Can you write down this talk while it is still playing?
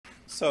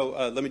So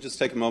let me just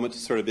take a moment to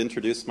sort of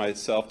introduce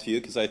myself to you,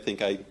 because I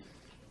think I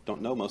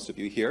don't know most of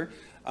you here.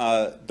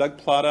 Doug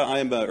Plata, I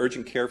am an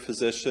urgent care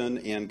physician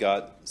and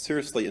got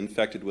seriously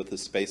infected with the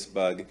space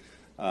bug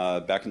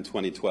back in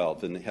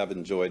 2012 and have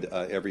enjoyed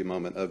every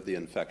moment of the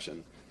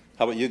infection.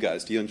 How about you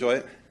guys? Do you enjoy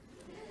it?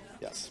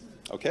 Yes.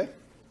 Okay.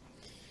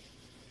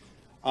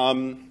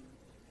 So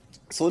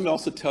let me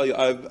also tell you,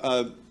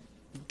 I've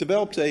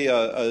developed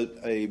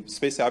a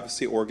space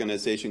advocacy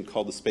organization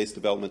called the Space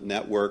Development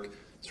Network,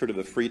 sort of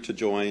a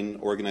free-to-join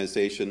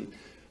organization.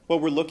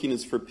 What we're looking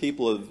is for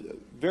people of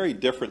very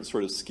different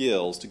sort of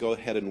skills to go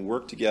ahead and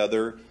work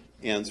together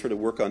and sort of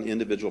work on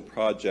individual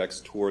projects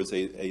towards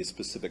a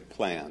specific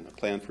plan, a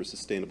plan for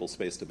sustainable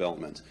space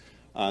development.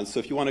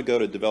 So if you want to go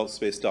to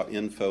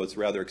developspace.info, it's a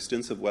rather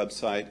extensive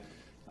website,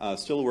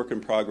 still a work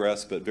in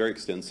progress, but very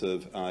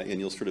extensive, and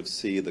you'll sort of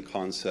see the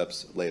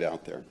concepts laid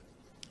out there.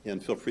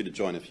 And feel free to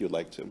join if you'd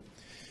like to.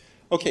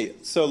 Okay,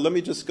 so let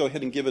me just go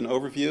ahead and give an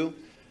overview.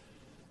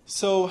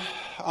 So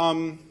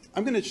I'm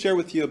going to share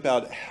with you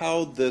about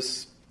how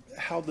this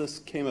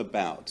came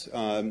about.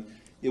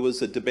 It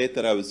was a debate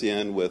that I was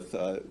in with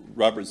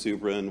Robert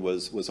Zubrin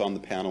was on the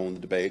panel in the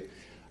debate,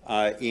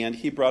 and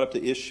he brought up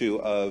the issue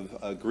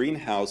of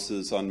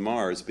greenhouses on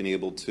Mars being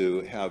able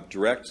to have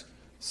direct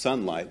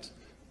sunlight,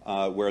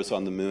 whereas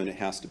on the moon it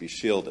has to be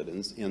shielded,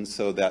 and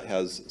so that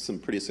has some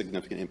pretty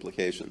significant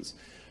implications.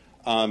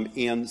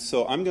 And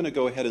so I'm going to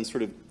go ahead and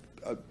sort of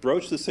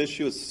broach this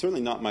issue. It's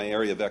certainly not my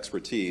area of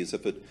expertise.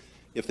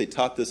 If they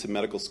taught this in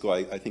medical school,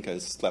 I think I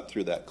slept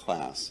through that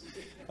class.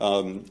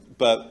 But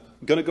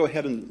I'm going to go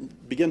ahead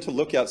and begin to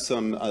look at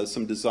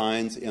some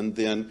designs and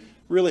then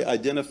really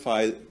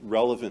identify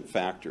relevant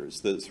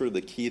factors, sort of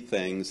the key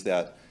things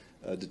that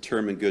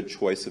determine good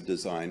choice of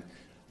design.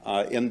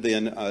 And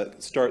then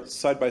start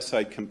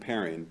side-by-side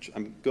comparing.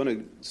 I'm going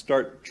to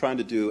start trying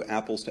to do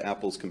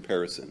apples-to-apples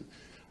comparison.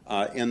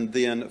 And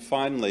then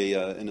finally,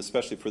 and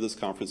especially for this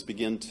conference,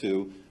 begin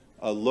to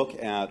look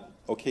at,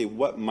 okay,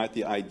 what might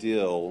the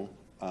ideal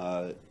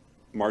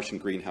Martian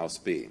greenhouse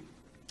be?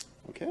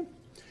 Okay?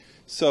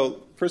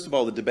 So first of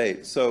all, the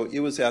debate. So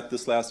it was at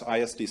this last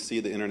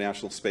ISDC, the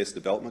International Space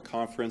Development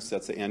Conference.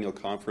 That's the annual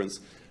conference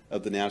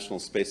of the National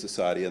Space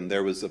Society. And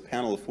there was a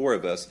panel of 4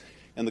 of us.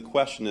 And the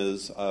question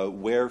is,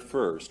 where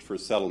first for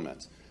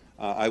settlement?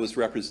 I was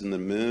representing the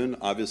moon.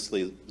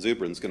 Obviously,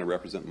 Zubrin's going to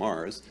represent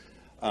Mars.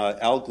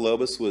 Al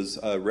Globus was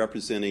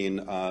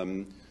representing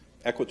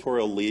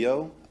equatorial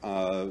Leo,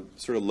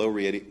 sort of low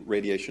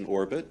radiation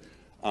orbit.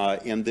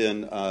 And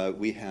then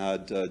we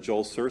had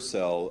Joel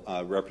Sercel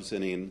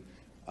representing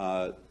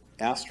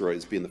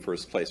asteroids being the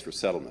first place for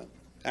settlement.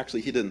 Actually,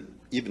 he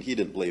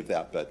didn't believe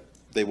that, but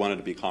they wanted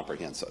to be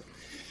comprehensive.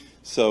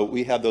 So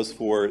we had those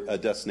 4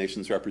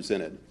 destinations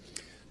represented.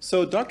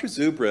 So Dr.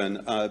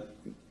 Zubrin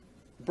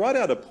brought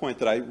out a point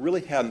that I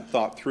really hadn't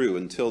thought through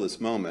until this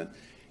moment,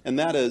 and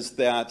that is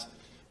that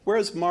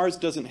whereas Mars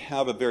doesn't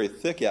have a very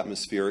thick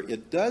atmosphere,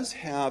 it does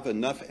have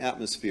enough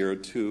atmosphere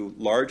to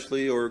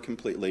largely or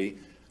completely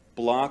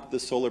block the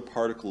solar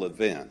particle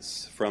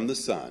events from the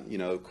sun,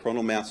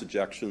 coronal mass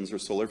ejections or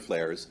solar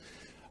flares,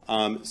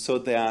 so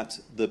that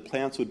the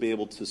plants would be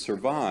able to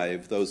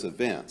survive those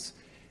events.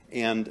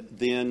 And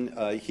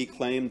then he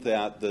claimed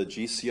that the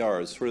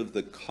GCR is sort of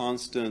the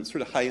constant,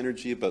 sort of high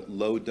energy but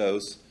low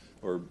dose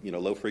or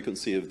low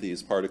frequency of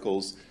these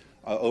particles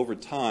over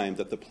time,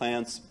 that the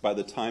plants, by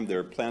the time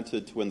they're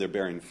planted to when they're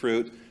bearing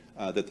fruit,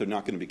 that they're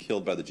not going to be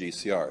killed by the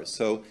GCRs.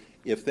 So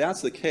if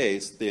that's the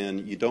case,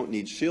 then you don't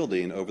need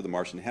shielding over the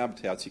Martian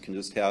habitats. You can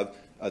just have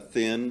a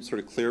thin, sort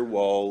of clear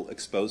wall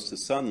exposed to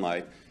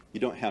sunlight. You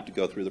don't have to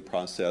go through the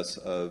process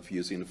of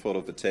using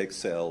photovoltaic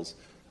cells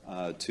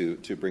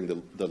to bring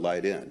the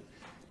light in.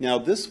 Now,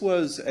 this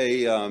is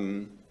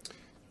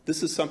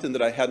something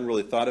that I hadn't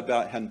really thought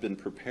about, hadn't been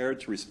prepared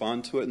to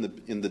respond to it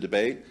in the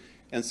debate.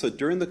 And so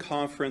during the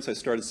conference, I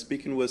started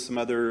speaking with some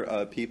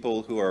other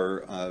people who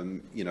are,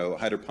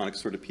 hydroponic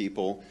sort of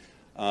people.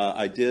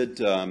 I did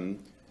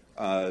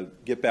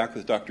get back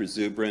with Dr.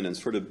 Zubrin and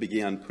sort of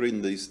began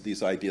putting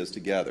these ideas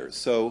together.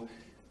 So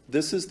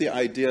this is the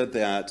idea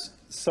that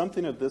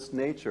something of this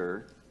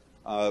nature,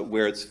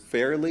 where it's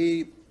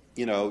fairly,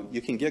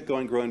 you can get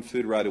going growing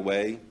food right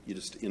away. You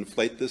just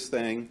inflate this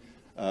thing,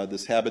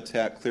 this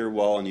habitat, clear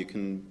wall, and you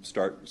can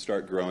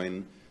start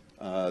growing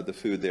the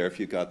food there if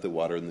you've got the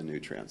water and the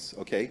nutrients.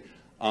 Okay,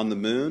 on the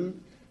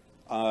moon,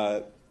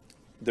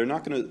 they're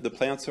not going to. The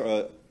plants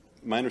are.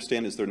 My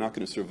understanding is they're not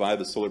going to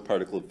survive a solar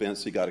particle event,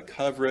 so you got to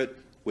cover it,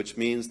 which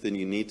means then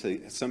you need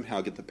to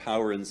somehow get the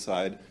power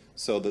inside.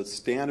 So the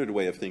standard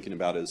way of thinking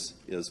about it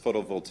is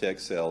photovoltaic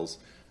cells,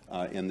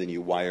 and then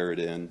you wire it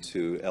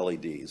into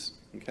LEDs.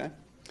 Okay,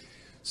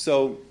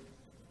 so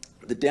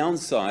the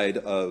downside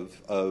of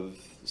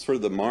sort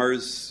of the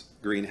Mars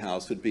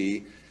greenhouse would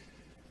be,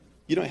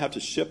 you don't have to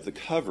ship the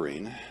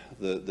covering,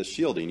 the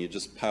shielding, you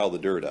just pile the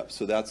dirt up.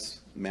 So that's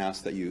mass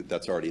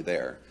that's already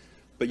there.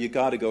 But you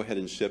got to go ahead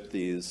and ship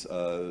these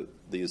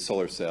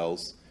solar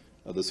cells,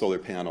 the solar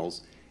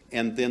panels.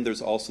 And then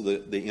there's also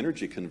the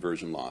energy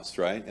conversion loss,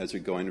 right? As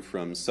you're going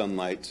from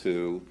sunlight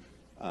to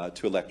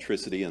to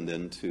electricity and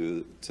then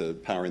to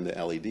powering the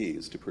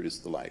LEDs to produce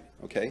the light,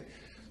 okay?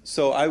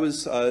 So I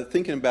was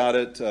thinking about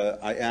it.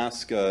 I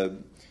asked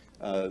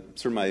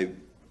sort of my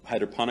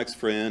hydroponics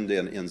friend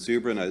and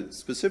Zubra, and I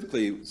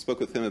specifically spoke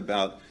with him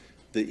about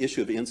the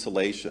issue of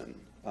insulation,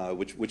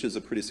 which is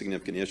a pretty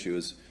significant issue.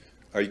 Is,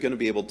 are you going to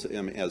be able to,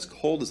 as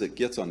cold as it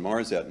gets on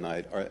Mars at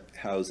night,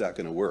 how is that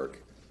going to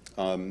work?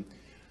 And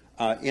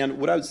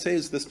what I would say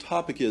is this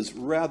topic is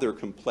rather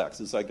complex.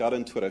 As I got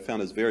into it, I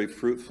found it's a very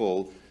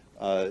fruitful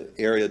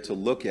area to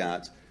look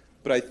at.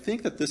 But I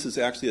think that this is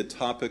actually a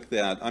topic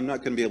that I'm not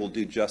going to be able to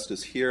do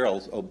justice here.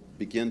 I'll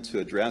begin to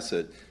address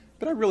it.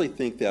 But I really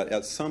think that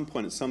at some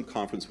point, at some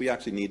conference, we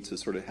actually need to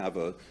sort of have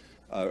a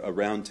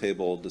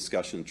roundtable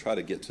discussion, try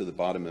to get to the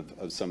bottom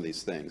of some of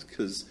these things.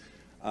 Because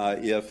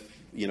if,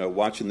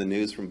 watching the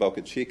news from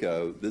Boca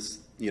Chica,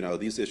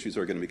 these issues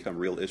are going to become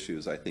real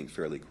issues, I think,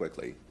 fairly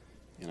quickly.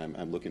 And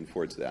I'm looking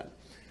forward to that.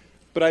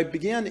 But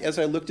as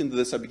I looked into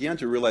this, I began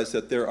to realize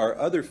that there are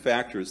other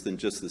factors than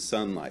just the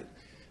sunlight.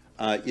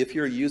 If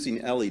you're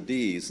using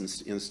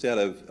LEDs instead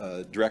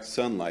of direct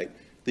sunlight,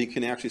 then you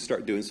can actually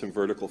start doing some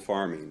vertical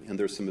farming, and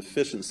there's some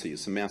efficiencies,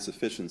 some mass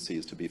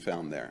efficiencies to be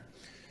found there.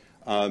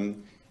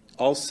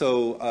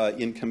 Also,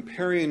 in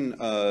comparing,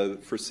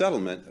 for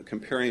settlement,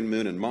 comparing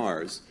Moon and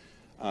Mars,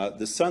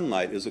 the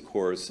sunlight is, of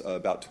course,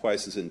 about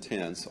twice as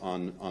intense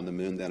on the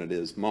Moon than it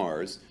is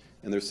Mars,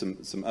 and there's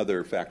some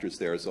other factors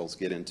there as I'll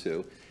get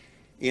into.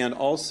 And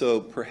also,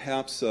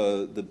 perhaps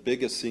the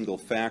biggest single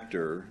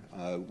factor,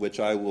 which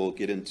I will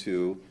get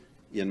into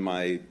in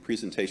my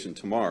presentation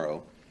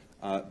tomorrow,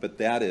 but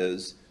that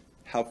is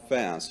how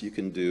fast you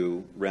can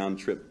do round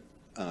trips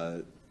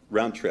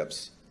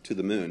to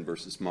the Moon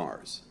versus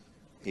Mars.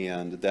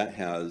 And that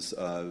has,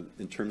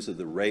 in terms of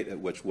the rate at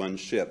which one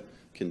ship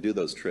can do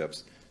those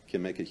trips,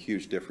 can make a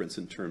huge difference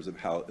in terms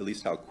of at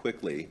least how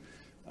quickly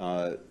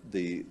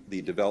the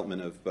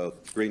development of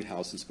both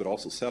greenhouses but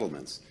also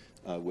settlements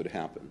would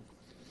happen.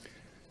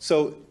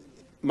 So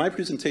my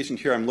presentation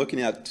here, I'm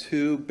looking at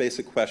two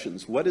basic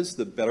questions. What is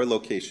the better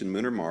location,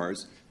 Moon or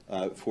Mars,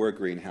 for a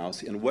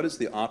greenhouse? And what is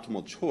the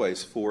optimal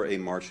choice for a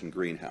Martian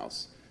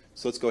greenhouse?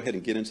 So let's go ahead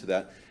and get into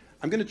that.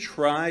 I'm going to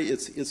try,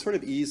 it's sort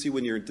of easy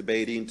when you're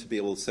debating to be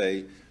able to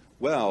say,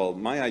 well,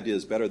 my idea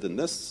is better than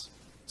this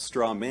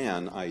straw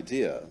man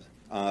idea.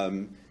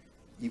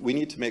 We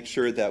need to make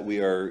sure that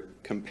we are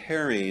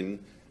comparing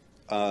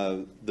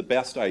the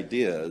best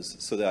ideas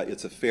so that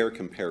it's a fair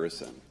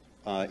comparison.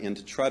 And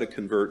to try to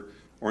convert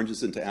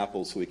oranges into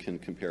apples so we can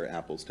compare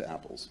apples to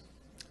apples.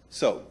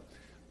 So,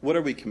 what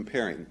are we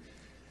comparing?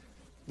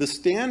 The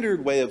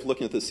standard way of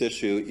looking at this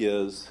issue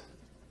is,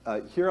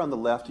 here on the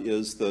left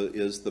is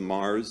the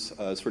Mars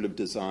sort of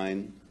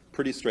design,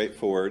 pretty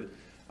straightforward.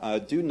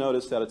 Do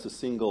notice that it's a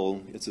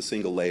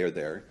single layer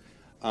there.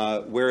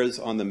 Whereas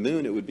on the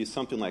Moon, it would be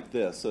something like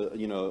this,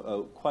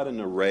 quite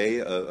an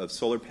array of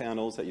solar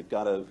panels that you've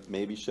got to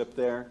maybe ship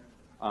there.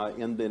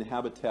 And then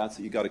habitats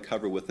that you've got to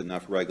cover with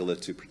enough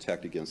regolith to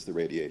protect against the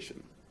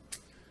radiation.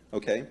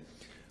 Okay?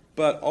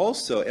 But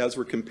also, as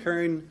we're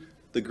comparing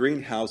the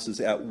greenhouses,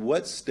 at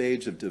what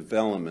stage of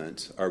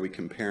development are we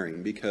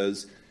comparing?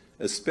 Because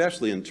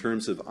especially in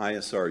terms of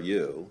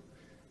ISRU,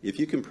 if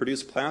you can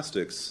produce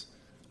plastics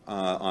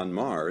on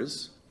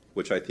Mars,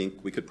 which I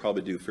think we could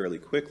probably do fairly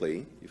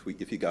quickly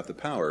if you got the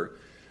power,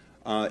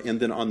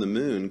 and then on the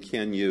Moon,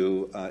 can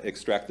you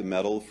extract the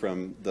metal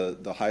from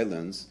the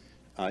highlands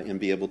and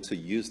be able to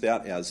use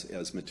that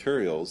as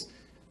materials,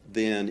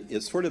 then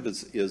it sort of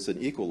is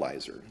an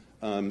equalizer.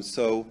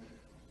 So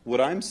what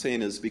I'm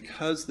saying is,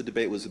 because the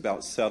debate was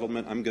about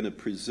settlement, I'm going to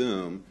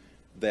presume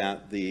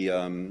that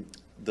the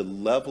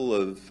level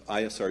of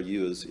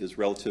ISRU is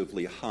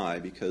relatively high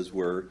because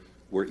we're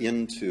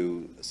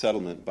into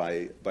settlement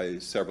by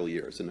several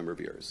years, a number of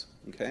years.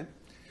 Okay.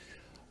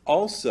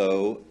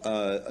 Also,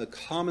 a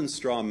common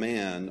straw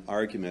man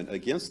argument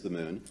against the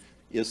Moon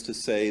is to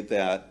say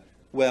that,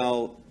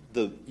 well,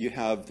 you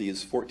have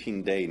these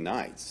 14-day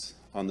nights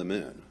on the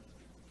Moon.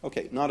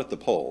 Okay, not at the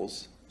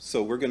poles.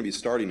 So we're going to be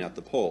starting at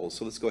the poles.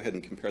 So let's go ahead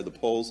and compare the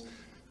poles,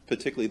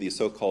 particularly these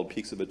so-called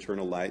peaks of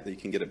eternal light that you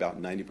can get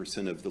about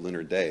 90% of the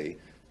lunar day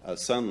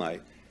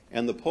sunlight.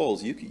 And the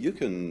poles, you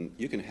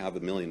can have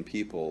 1 million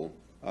people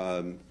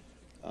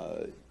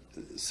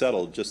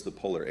settle just the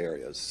polar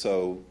areas.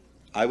 So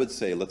I would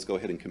say let's go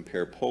ahead and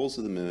compare poles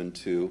of the Moon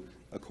to,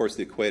 of course,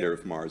 the equator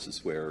of Mars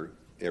is where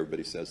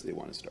everybody says they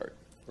want to start.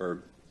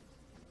 Or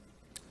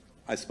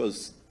I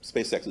suppose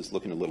SpaceX is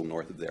looking a little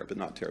north of there, but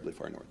not terribly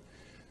far north.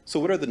 So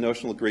what are the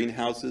notional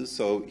greenhouses?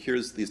 So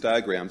here's these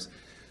diagrams.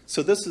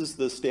 So this is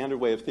the standard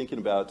way of thinking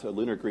about a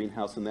lunar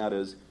greenhouse, and that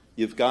is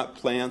you've got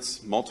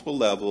plants, multiple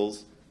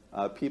levels,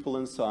 people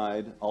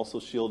inside, also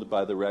shielded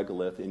by the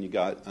regolith, and you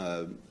got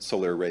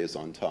solar arrays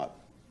on top.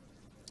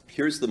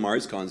 Here's the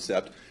Mars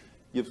concept.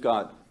 You've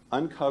got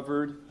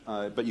uncovered,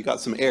 but you got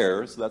some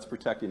air, so that's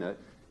protecting it.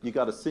 You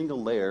got a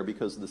single layer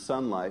because of the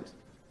sunlight,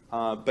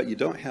 but you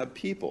don't have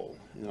people.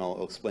 And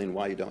I'll explain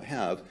why you don't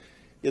have.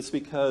 It's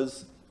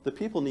because the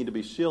people need to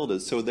be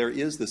shielded, so there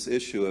is this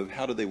issue of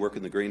how do they work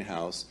in the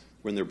greenhouse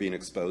when they're being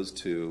exposed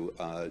to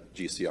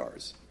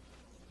GCRs.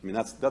 I mean,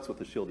 that's what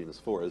the shielding is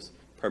for, is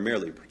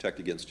primarily to protect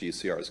against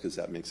GCRs, because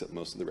that makes up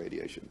most of the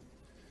radiation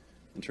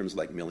in terms of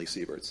like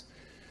millisieverts.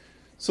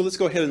 So let's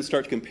go ahead and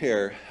start to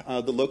compare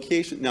the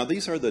location. Now,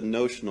 these are the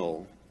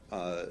notional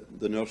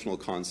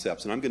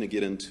concepts, and I'm going to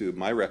get into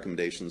my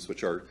recommendations,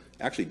 which are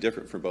actually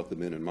different from both the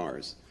Moon and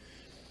Mars.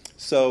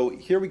 So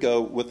here we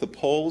go with the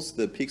poles.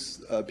 The peaks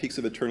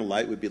of eternal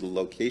light would be the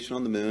location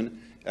on the Moon,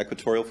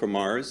 equatorial for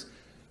Mars.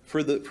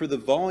 For the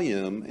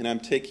volume, and I'm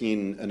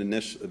taking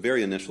a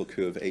very initial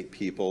crew of 8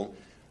 people.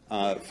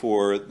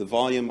 For the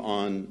volume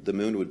on the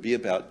Moon would be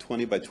about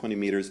 20 by 20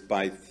 meters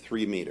by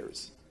 3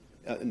 meters.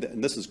 And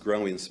this is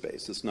growing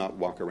space. It's not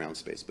walk-around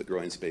space, but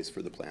growing space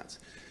for the plants.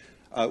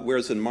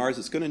 Whereas in Mars,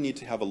 it's going to need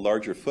to have a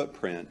larger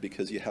footprint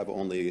because you have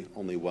only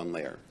one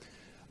layer.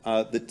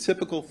 The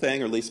typical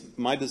thing, or at least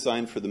my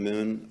design for the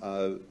Moon,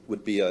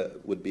 would be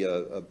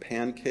a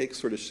pancake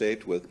sort of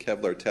shaped with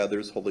Kevlar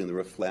tethers holding the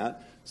roof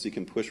flat, so you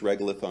can push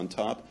regolith on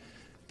top.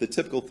 The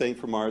typical thing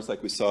for Mars,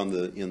 like we saw in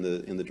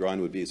the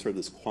drawing, would be sort of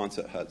this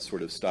Quonset hut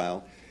sort of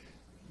style.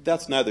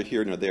 That's neither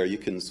here nor there. You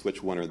can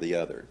switch one or the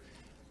other.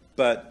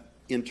 But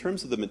in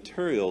terms of the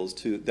materials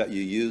that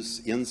you use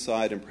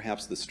inside and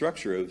perhaps the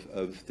structure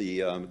of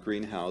the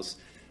greenhouse,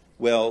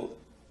 well,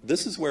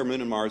 this is where Moon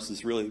and Mars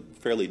is really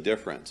fairly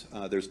different.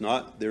 There is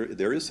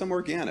some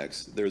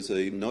organics. There's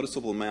a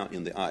noticeable amount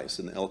in the ice,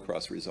 in the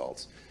L-cross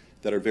results,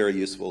 that are very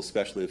useful,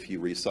 especially if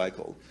you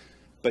recycle.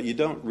 But you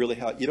don't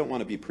want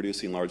to be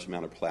producing large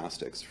amount of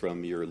plastics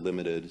from your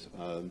limited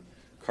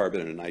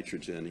carbon and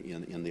nitrogen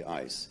in the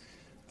ice.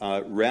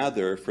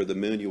 Rather, for the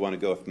Moon, you want to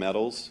go with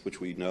metals,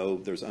 which we know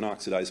there's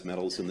unoxidized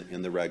metals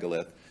in the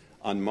regolith.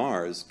 On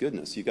Mars,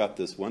 goodness, you got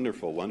this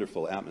wonderful,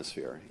 wonderful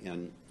atmosphere.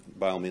 And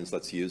by all means,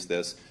 let's use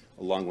this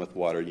along with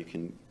water. You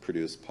can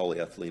produce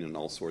polyethylene and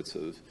all sorts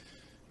of,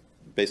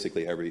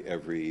 basically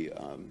every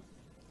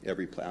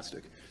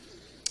plastic.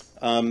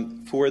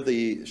 For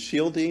the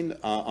shielding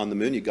on the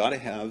Moon, you got to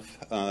have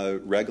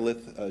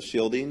regolith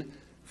shielding.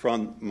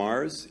 From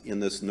Mars, in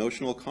this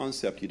notional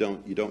concept, you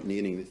don't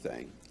need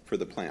anything for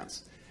the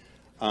plants.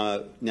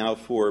 Now,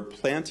 for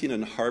planting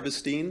and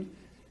harvesting,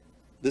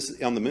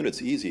 on the Moon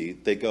it's easy.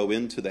 They go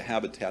into the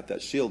habitat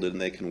that's shielded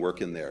and they can work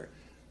in there.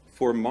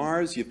 For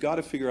Mars, you've got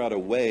to figure out a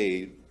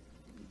way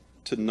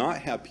to not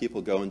have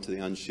people go into the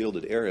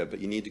unshielded area, but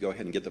you need to go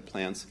ahead and get the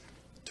plants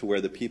to where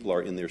the people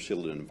are in their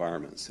shielded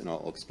environments, and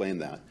I'll explain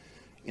that.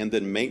 And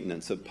then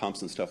maintenance of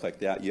pumps and stuff like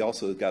that. You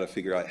also got to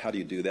figure out how do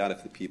you do that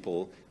if the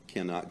people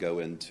cannot go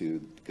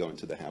into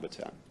the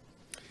habitat.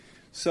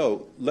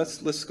 So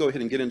let's go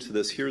ahead and get into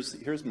this.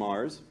 Here's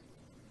Mars.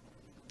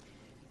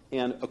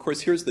 And of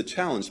course, here's the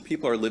challenge.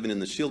 People are living in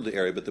the shielded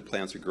area, but the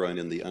plants are growing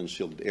in the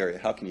unshielded area.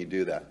 How can you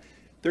do that?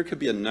 There could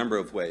be a number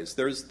of ways.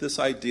 There's this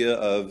idea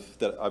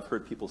that I've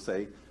heard people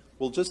say,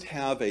 we'll just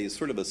have a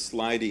sort of a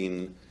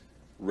sliding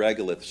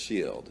regolith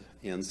shield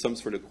and some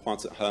sort of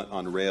Quonset hut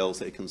on rails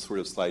that can sort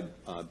of slide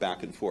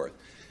back and forth.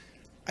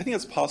 I think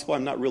it's possible.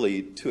 I'm not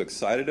really too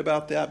excited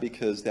about that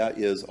because that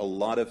is a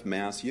lot of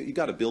mass. You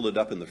got to build it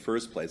up in the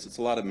first place. It's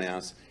a lot of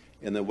mass,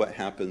 and then what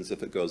happens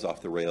if it goes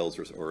off the rails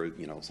or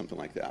something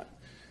like that.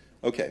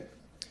 Okay.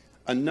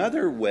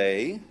 Another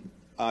way,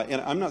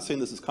 and I'm not saying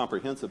this is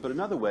comprehensive, but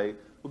another way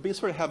would be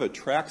sort of have a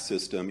track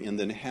system and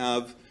then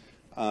have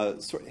what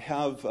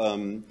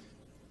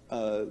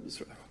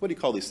do you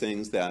call these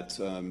things that,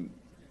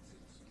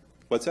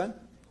 what's that?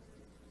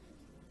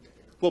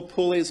 Well,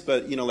 pulleys,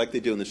 but, like they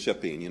do in the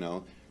shipping,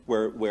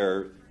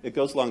 where it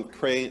goes along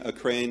a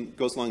crane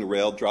goes along a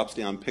rail, drops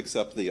down, picks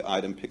up the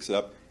item, picks it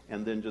up,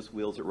 and then just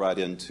wheels it right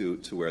into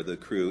where the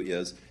crew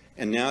is.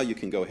 And now you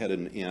can go ahead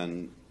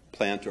and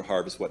plant or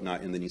harvest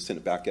whatnot, and then you send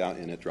it back out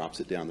and it drops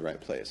it down the right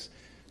place.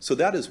 So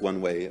that is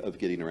one way of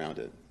getting around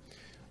it.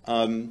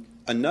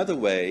 Another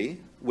way,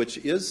 which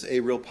is a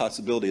real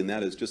possibility, and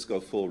that is just go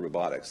full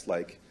robotics,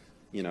 like,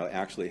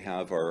 actually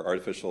have our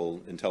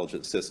artificial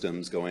intelligence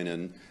systems going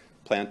and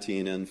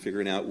planting and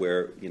figuring out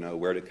where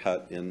to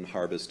cut and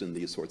harvest and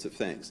these sorts of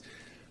things.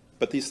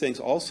 But these things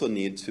also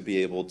need to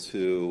be able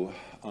to,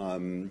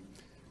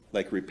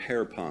 like,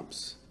 repair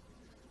pumps.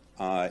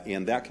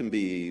 And that can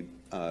be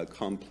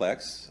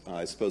complex.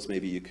 I suppose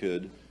maybe you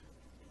could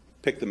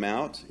pick them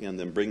out and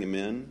then bring them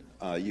in.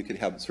 You could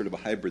have sort of a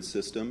hybrid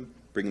system,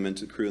 bring them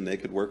into the crew and they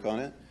could work on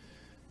it.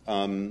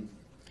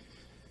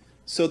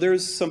 So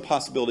there's some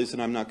possibilities,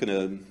 and I'm not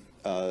going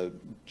to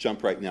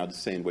jump right now to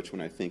saying which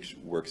one I think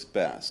works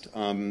best.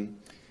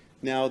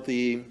 Now, let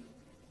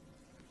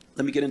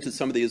me get into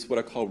some of these, what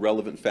I call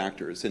relevant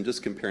factors, and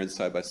just comparing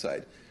side by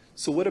side.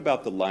 So what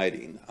about the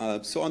lighting?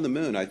 So on the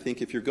Moon, I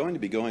think if you're going to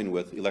be going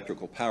with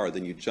electrical power,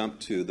 then you jump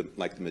to the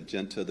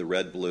magenta, the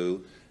red,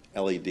 blue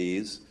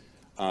LEDs,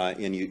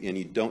 and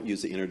you don't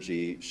use the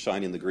energy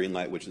shining the green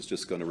light, which is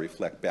just going to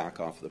reflect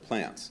back off of the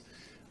plants.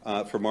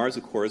 For Mars,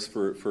 of course,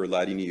 for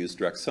lighting, you use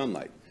direct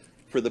sunlight.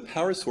 For the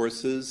power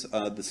sources,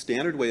 the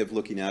standard way of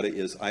looking at it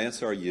is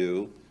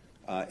ISRU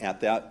at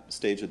that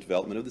stage of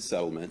development of the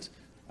settlement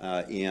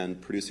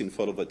and producing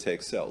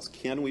photovoltaic cells.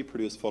 Can we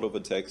produce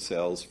photovoltaic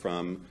cells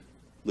from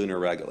lunar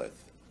regolith?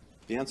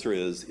 The answer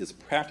is it's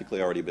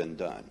practically already been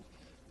done.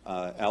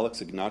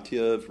 Alex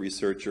Ignatiev,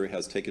 researcher,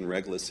 has taken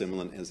regolith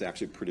simulant and has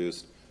actually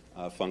produced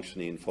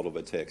functioning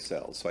photovoltaic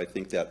cells. So I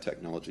think that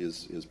technology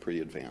is pretty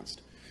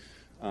advanced.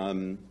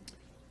 And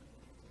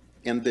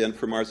then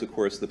for Mars, of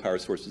course, the power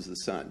source is the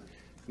sun.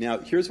 Now,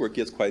 here's where it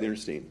gets quite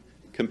interesting.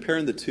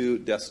 Comparing the two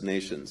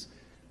destinations,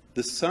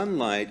 the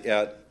sunlight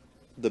at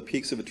the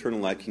peaks of eternal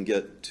light can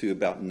get to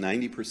about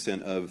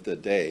 90% of the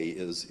day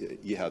is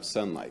you have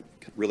sunlight.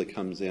 It really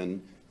comes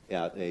in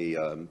at a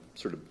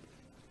sort of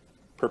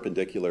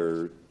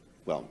perpendicular,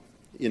 well,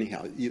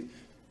 anyhow, you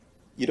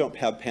don't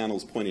have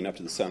panels pointing up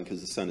to the sun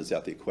because the sun is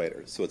at the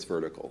equator, so it's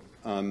vertical.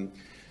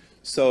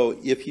 So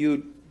if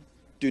you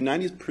do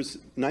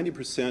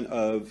 90%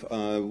 of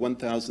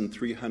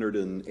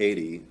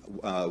 1,380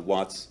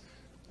 watts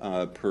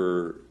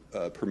per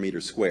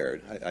meter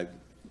squared, I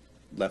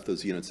left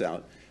those units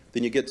out,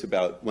 then you get to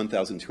about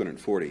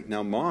 1,240.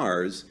 Now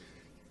Mars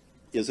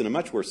is in a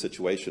much worse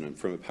situation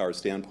from a power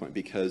standpoint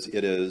because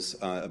it is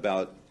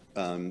about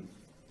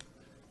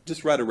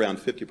just right around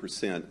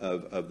 50%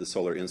 of the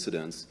solar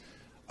incidence.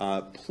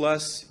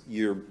 Plus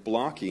you're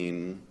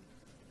blocking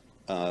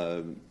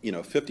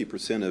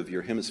 50% of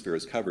your hemisphere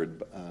is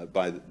covered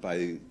by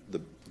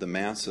the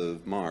mass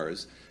of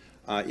Mars.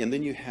 And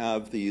then you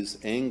have these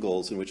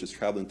angles in which it's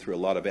traveling through a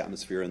lot of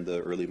atmosphere in the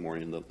early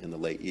morning and the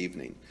late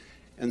evening.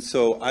 And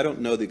so I don't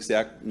know the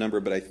exact number,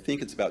 but I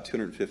think it's about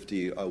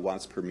 250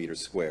 watts per meter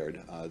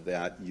squared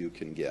that you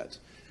can get.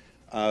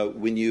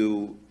 When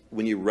you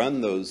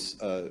run those,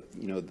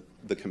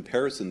 the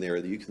comparison there,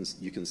 you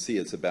can see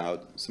it's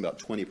about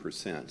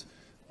 20%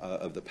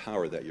 of the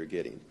power that you're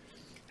getting.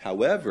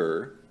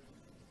 However,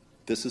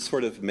 this is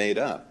sort of made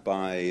up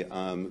by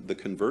the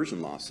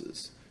conversion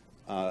losses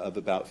of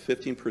about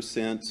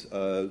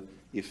 15%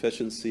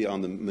 efficiency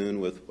on the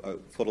moon with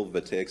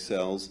photovoltaic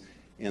cells,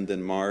 and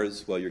then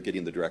Mars, well, you're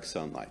getting the direct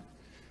sunlight.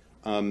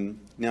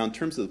 Now, in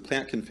terms of the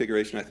plant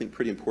configuration, I think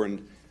pretty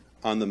important.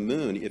 On the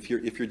moon, if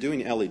you're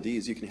doing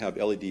LEDs, you can have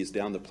LEDs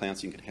down the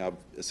plants. You can have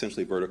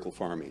essentially vertical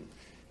farming.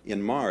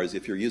 In Mars,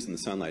 if you're using the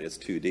sunlight, it's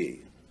 2D.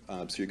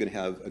 So you're going to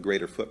have a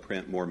greater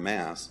footprint, more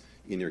mass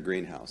in your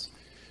greenhouse.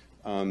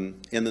 And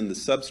then the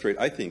substrate,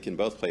 I think, in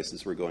both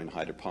places we're going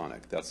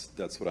hydroponic.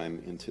 That's what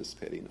I'm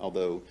anticipating.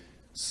 Although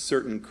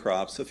certain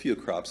crops, a few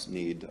crops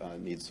need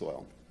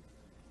soil.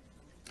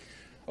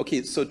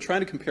 Okay, so trying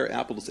to compare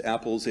apples to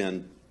apples,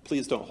 and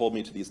please don't hold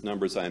me to these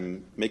numbers.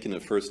 I'm making a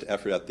first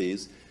effort at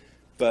these.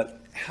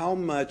 But how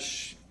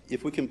much,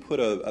 if we can put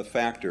a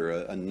factor,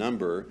 a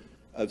number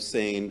of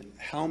saying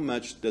how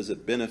much does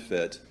it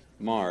benefit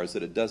Mars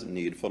that it doesn't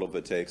need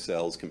photovoltaic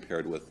cells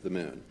compared with the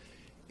moon?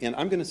 And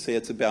I'm going to say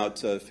it's about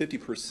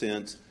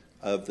 50%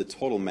 of the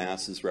total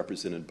mass is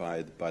represented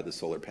by the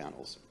solar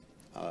panels.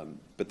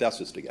 But that's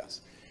just a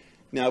guess.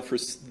 Now, for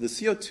the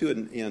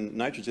CO2 and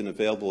nitrogen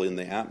available in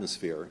the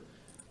atmosphere,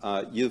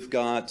 you've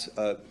got,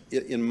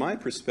 in my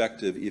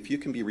perspective, if you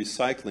can be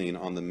recycling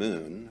on the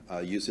moon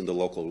using the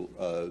local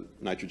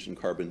nitrogen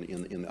carbon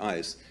in the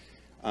ice,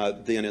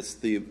 then it's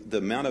the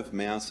amount of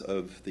mass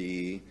of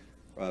the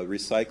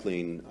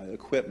recycling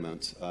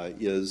equipment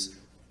is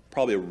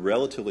probably a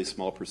relatively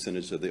small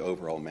percentage of the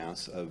overall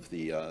mass of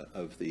the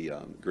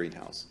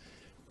greenhouse.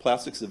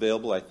 Plastics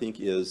available, I think,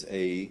 is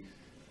a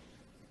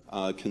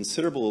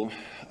considerable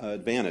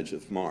advantage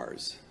of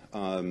Mars.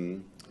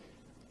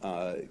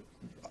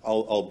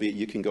 Albeit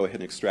you can go ahead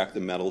and extract the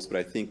metals, but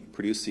I think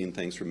producing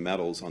things from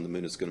metals on the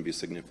moon is going to be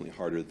significantly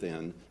harder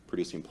than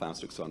producing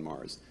plastics on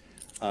Mars.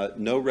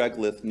 No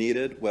regolith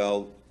needed.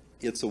 Well,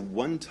 it's a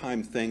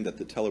one-time thing that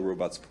the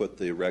telerobots put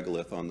the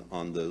regolith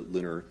on the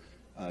lunar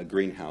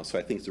greenhouse, so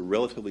I think it's a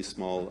relatively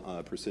small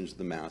percentage of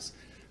the mass.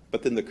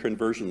 But then the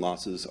conversion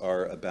losses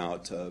are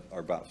about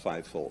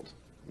fivefold.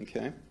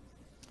 Okay.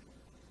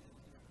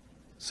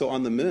 So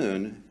on the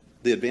moon,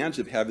 the advantage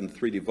of having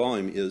 3D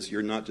volume is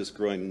you're not just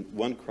growing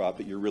one crop,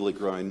 but you're really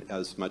growing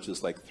as much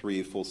as like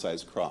 3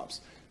 full-size crops.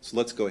 So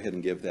let's go ahead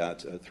and give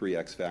that a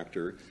 3x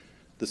factor.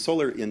 The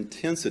solar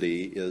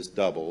intensity is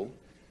double.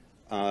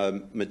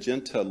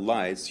 Magenta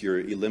lights, you're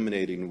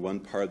eliminating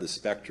one part of the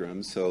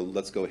spectrum, so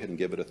let's go ahead and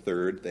give it a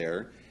third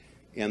there.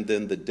 And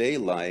then the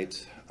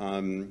daylight,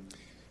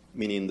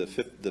 meaning the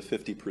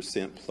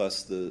 50%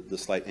 plus the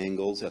slight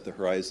angles at the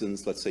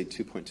horizons, let's say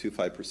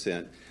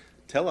 2.25%.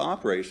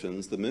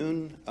 Teleoperations, the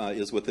moon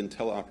is within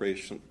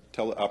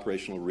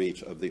teleoperational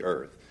reach of the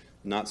Earth.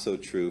 Not so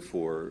true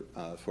for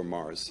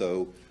Mars.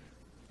 So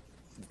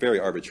very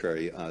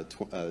arbitrary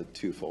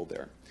twofold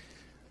there.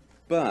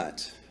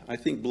 But I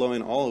think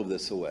blowing all of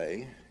this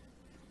away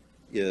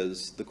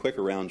is the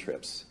quicker round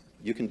trips.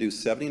 You can do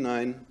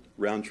 79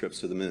 round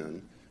trips to the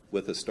moon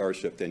with a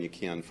Starship than you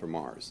can for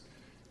Mars.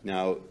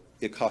 Now,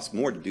 it costs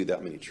more to do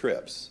that many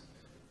trips.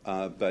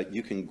 But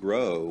you can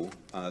grow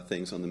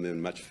things on the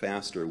moon much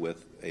faster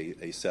with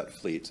a set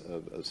fleet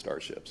of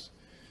Starships.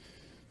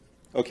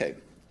 Okay,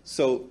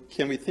 so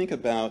can we think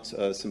about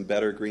some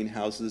better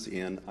greenhouses?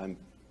 And I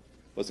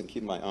wasn't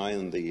keeping my eye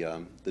on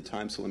the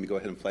time, so let me go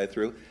ahead and fly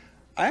through.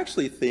 I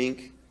actually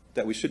think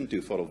that we shouldn't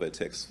do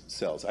photovoltaic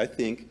cells. I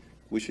think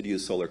we should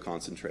use solar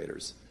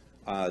concentrators.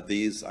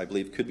 These, I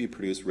believe, could be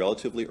produced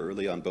relatively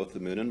early on both the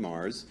Moon and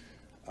Mars,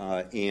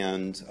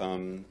 and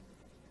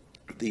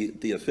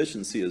the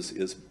efficiency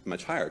is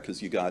much higher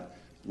because you got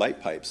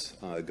light pipes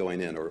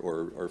going in,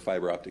 or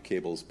fiber optic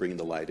cables bringing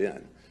the light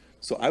in.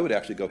 So I would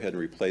actually go ahead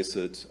and replace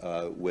it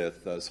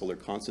with solar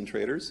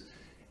concentrators.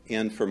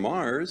 And for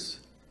Mars,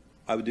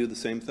 I would do the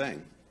same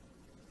thing.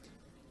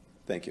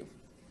 Thank you.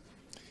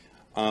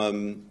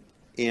 And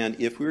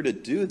if we were to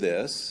do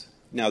this,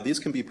 now these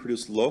can be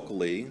produced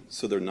locally,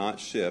 so they're not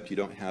shipped. You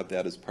don't have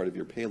that as part of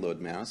your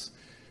payload mass,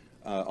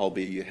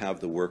 albeit you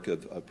have the work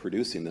of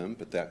producing them,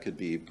 but that could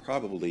be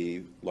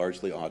probably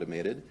largely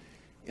automated.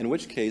 In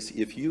which case,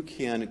 if you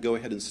can go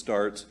ahead and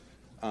start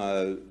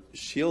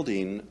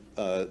shielding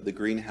the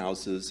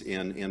greenhouses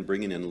and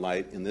bringing in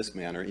light in this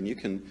manner, and you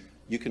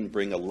can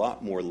bring a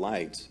lot more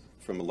light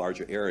from a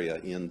larger area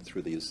in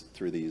through these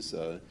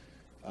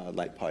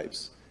light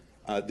pipes,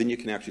 then you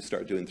can actually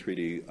start doing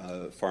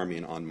 3D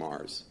farming on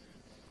Mars.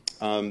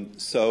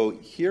 So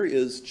here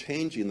is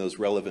changing those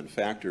relevant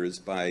factors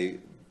by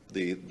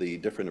the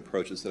different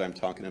approaches that I'm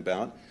talking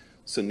about.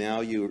 So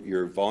now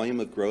your volume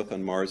of growth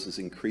on Mars is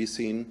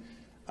increasing.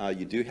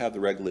 You do have the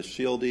regular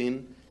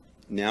shielding.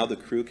 Now the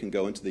crew can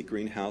go into the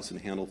greenhouse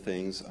and handle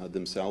things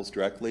themselves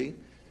directly.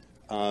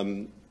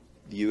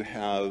 You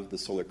have the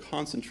solar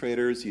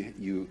concentrators.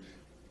 You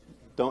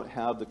don't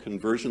have the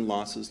conversion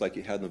losses like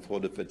you had in the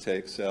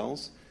photovoltaic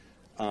cells.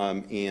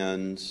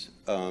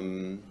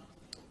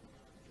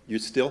 You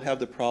still have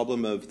the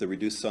problem of the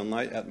reduced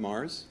sunlight at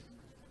Mars,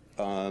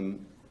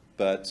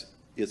 but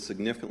it's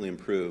significantly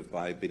improved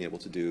by being able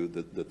to do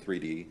the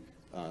 3D,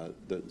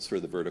 sort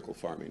of the vertical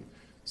farming.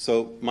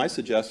 So my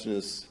suggestion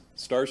is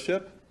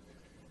Starship,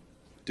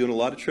 doing a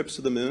lot of trips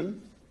to the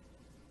Moon,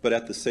 but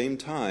at the same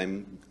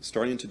time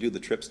starting to do the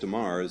trips to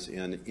Mars,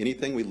 and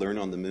anything we learn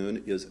on the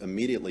Moon is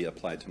immediately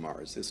applied to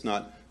Mars. It's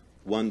not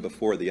one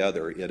before the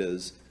other. It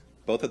is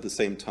both at the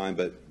same time,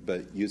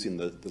 but using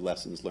the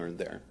lessons learned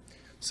there.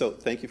 So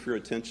thank you for your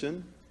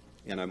attention,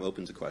 and I'm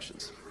open to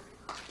questions.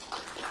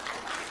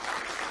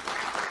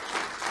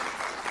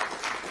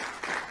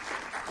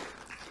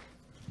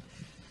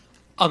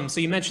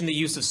 So you mentioned the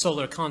use of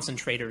solar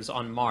concentrators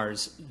on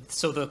Mars.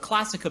 So the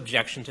classic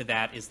objection to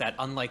that is that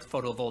unlike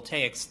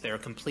photovoltaics, they're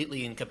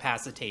completely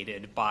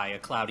incapacitated by a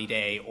cloudy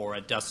day or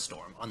a dust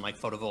storm, unlike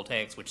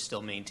photovoltaics, which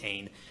still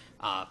maintain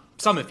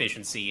some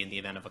efficiency in the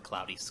event of a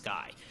cloudy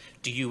sky.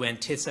 Do you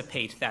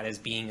anticipate that as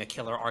being a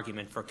killer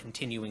argument for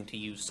continuing to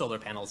use solar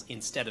panels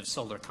instead of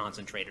solar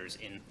concentrators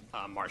in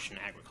Martian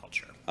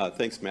agriculture?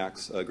 Thanks,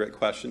 Max. Great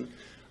question.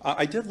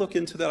 I did look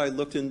into that. I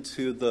looked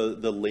into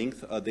the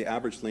length, the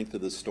average length of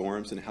the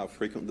storms and how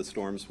frequent the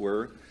storms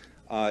were.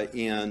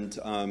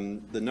 The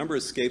number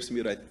of escapes,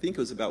 I think it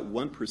was about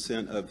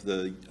 1%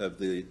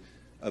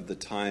 of the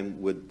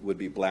time would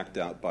be blacked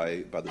out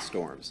by the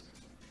storms.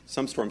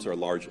 Some storms are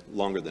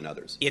longer than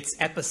others. It's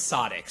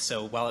episodic,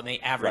 so while it may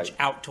average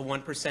out to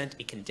 1%,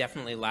 it can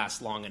definitely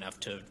last long enough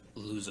to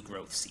lose a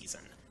growth season.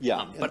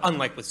 Yeah. But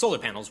unlike with solar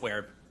panels,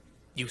 where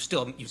you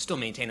still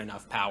maintain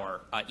enough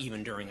power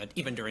even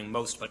during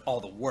most but all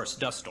the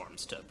worst dust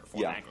storms to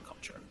perform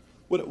agriculture.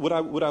 What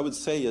I would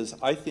say is,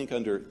 I think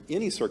under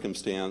any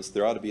circumstance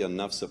there ought to be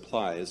enough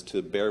supplies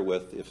to bear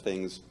with if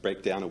things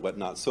break down and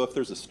whatnot. So if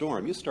there's a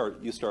storm, you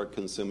start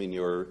consuming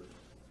your,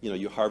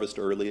 you harvest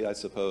early, I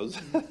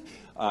suppose,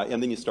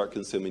 and then you start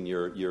consuming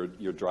your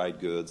dried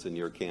goods and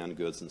your canned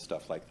goods and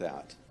stuff like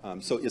that.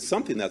 So it's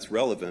something that's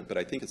relevant, but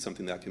I think it's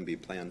something that can be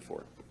planned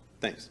for.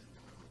 Thanks.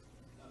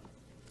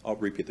 I'll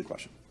repeat the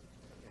question.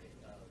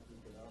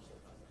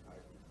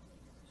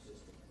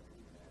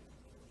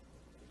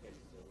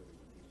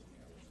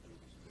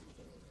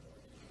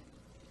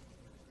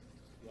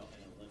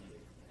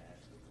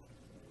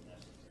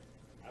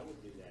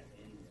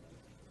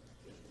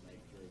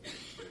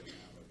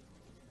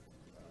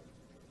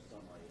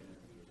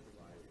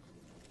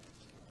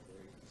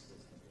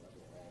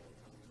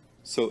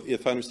 So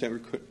if I understand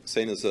what you're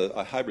saying is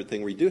a hybrid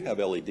thing where you do have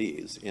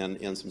LEDs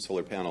and some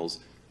solar panels,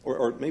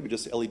 or maybe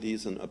just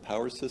LEDs and a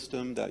power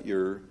system that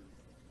you're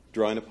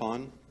drawing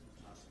upon?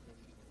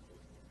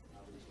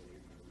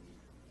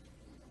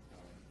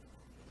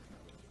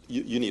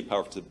 You need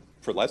power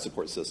for life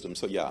support systems,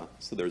 so yeah.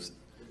 So there's...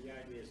 The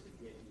idea is to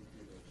get you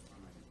through those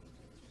times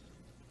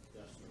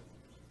with dust storms.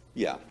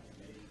 Yeah.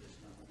 Maybe just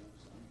not enough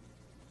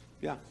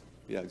sun.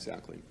 Yeah,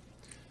 exactly.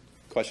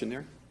 Question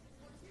there?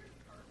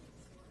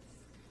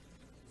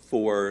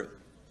 For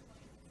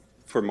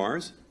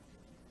Mars?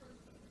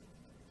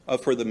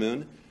 For the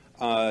Moon?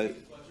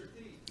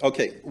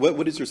 Okay,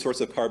 what is your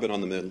source of carbon on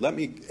the Moon? Let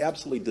me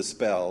absolutely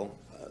dispel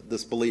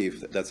this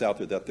belief that's out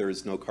there that there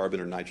is no carbon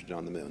or nitrogen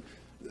on the Moon.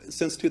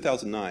 Since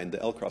 2009, the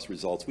LCROSS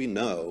results, we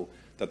know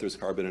that there's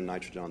carbon and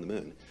nitrogen on the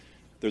Moon.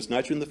 There's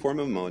nitrogen in the form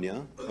of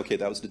ammonia. Okay,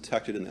 that was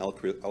detected in the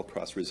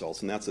LCROSS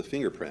results, and that's a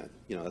fingerprint.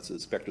 That's a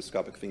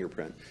spectroscopic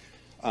fingerprint.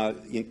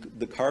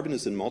 The carbon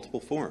is in multiple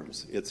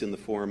forms. It's in the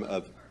form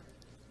of...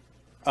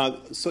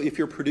 so if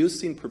you're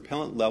producing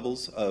propellant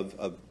levels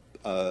of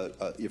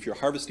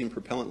harvesting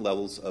propellant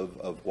levels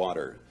of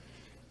water,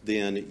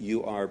 then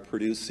you are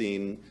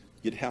producing,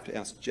 you'd have to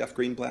ask Jeff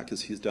Greenblatt,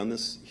 because he's done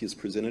this, he's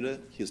presented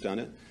it, he's done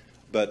it.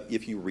 But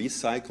if you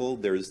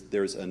recycle,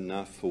 there's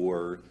enough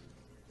for,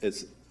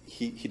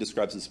 he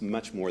describes this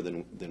much more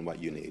than what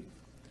you need.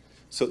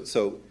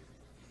 So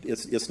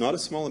it's not a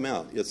small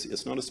amount.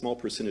 It's not a small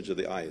percentage of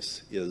the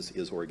ice is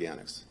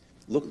organics.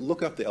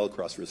 Look up the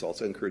L-Cross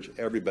results. I encourage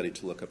everybody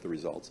to look up the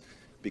results.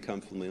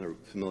 Become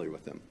familiar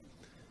with them.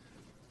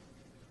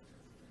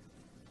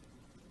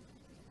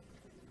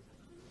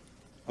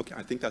 Okay,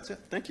 I think that's it.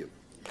 Thank you.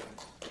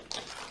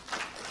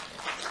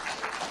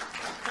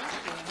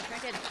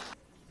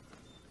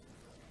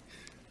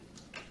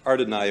 Art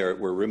and I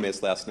were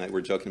roommates last night. We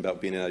were joking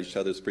about being at each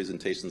other's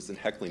presentations and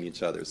heckling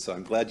each other. So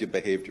I'm glad you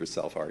behaved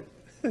yourself, Art.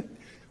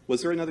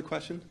 Was there another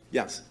question?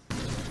 Yes.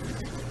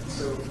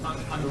 So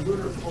on the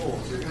lunar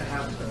poles, you're going to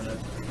have the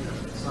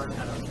sun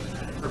at a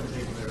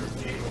perpendicular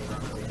angle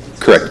roughly.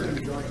 Correct. It's going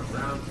to be going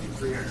around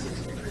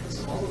 360 degrees.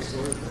 So all those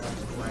solar will have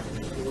to collect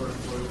or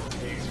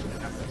photovoltaics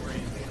would have to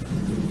rain.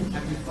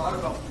 Have you thought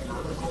about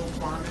vertical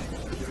farming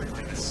or doing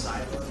like a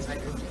silo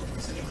type of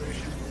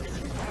situation? If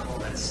you have all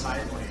that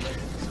side land,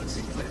 so it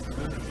seems like the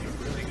moon would be a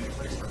really good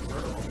place for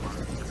vertical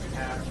farming because we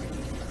have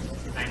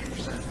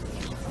 90%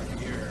 of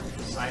the year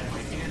side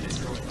land and it's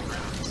going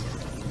around. So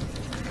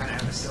you kind of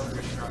have a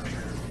cylinder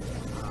structure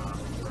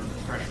for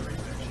pressure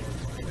retention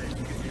that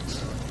you can do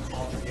some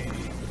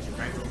alternating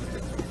regolith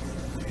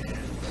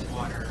and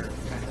water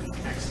kind of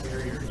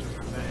exterior to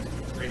prevent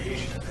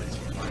radiation events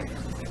from flying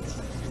around.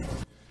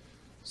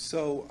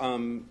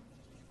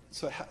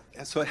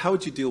 So how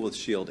would you deal with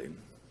shielding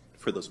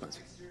for those months?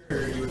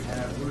 Exterior, you would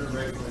have lunar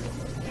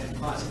regolith and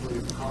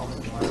possibly columns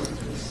of water,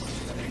 which is, I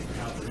think,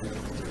 out there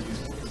they're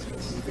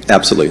useful.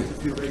 Absolutely.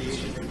 Do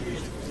radiation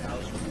with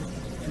algae.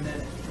 And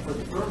then for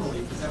the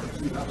thermally, because that would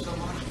heat up so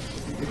much,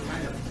 you could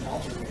kind of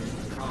alternate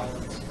the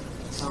columns,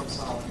 some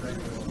solid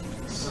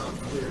regolith, some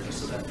clear, just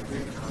so that the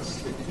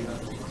greenhouse could heat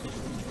up.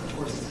 Of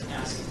course, it's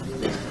acid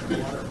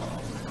water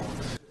bubble.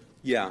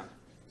 Yeah.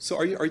 So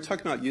are you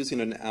talking about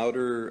using an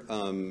outer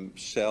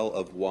shell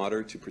of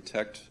water to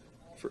protect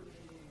for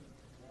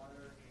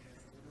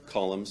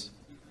columns?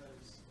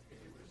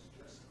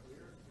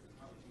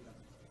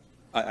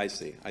 I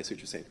see. I see what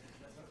you're saying.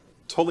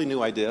 Totally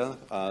new idea.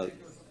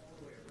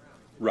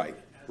 Right.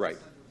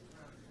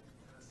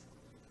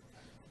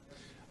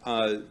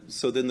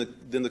 So then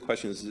the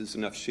question is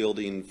enough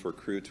shielding for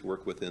crew to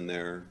work within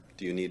there?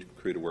 Do you need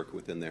crew to work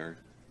within there?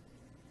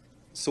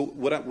 So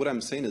what I'm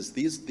saying is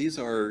these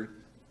are,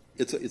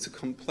 it's a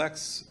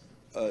complex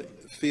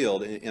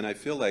field, and I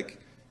feel like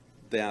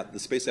that the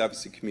space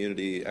advocacy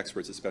community,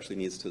 experts especially,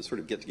 needs to sort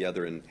of get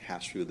together and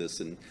hash through this,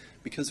 and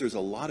because there's a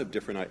lot of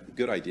different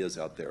good ideas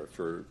out there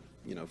for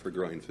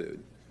growing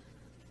food.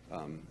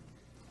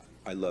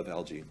 I love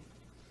algae.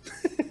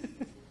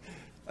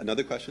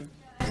 Another question?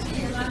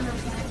 Actually, a lot of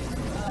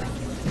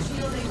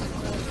shielding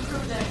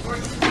prove that it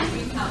works in the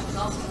greenhouse,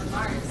 but also on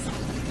Mars.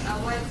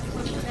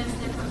 What prevents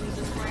them from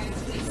just wearing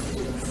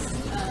spacesuits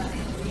in the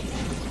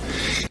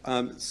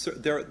region? So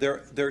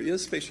there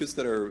is spacesuits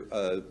that are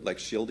like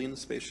shielding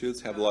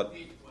spacesuits. Have a lot.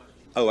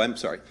 Oh, I'm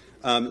sorry.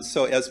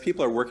 So as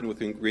people are working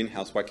within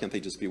greenhouse, why can't they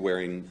just be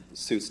wearing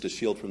suits to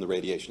shield from the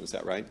radiation? Is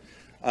that right?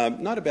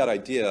 Not a bad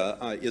idea.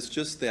 It's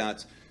just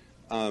that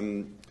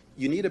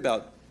you need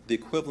about the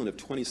equivalent of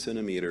 20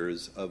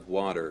 centimeters of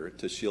water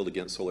to shield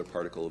against solar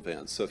particle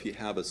events. So if you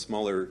have a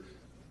smaller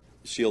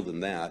shield than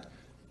that,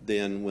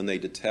 then when they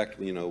detect,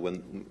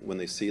 when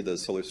they see the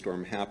solar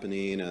storm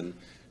happening and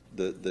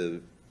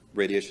the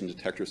radiation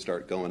detectors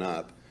start going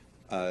up,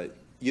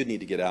 you'd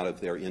need to get out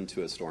of there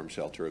into a storm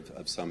shelter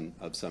of some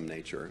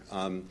nature.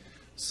 And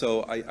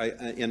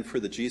for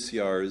the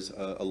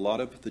GCRs, a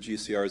lot of the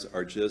GCRs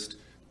are just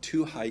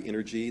too high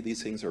energy.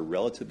 These things are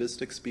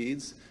relativistic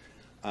speeds,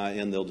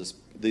 and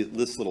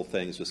this little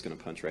thing is just going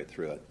to punch right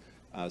through it.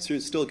 So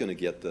you're still going to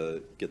get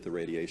the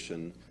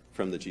radiation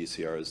from the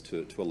GCRs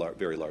to a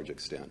very large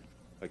extent,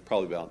 like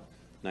probably about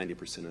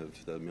 90%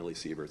 of the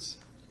millisieverts.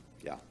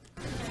 Yeah.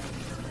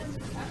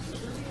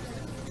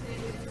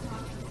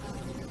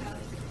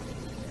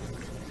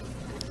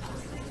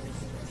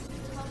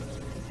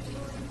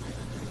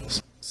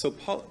 So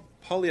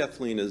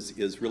polyethylene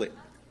is really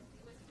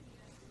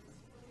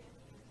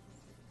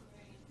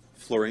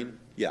fluorine,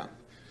 yeah.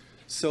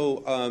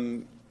 So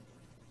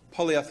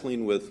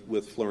polyethylene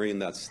with fluorine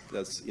that's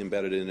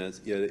embedded in it,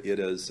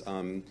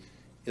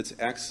 it's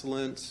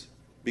excellent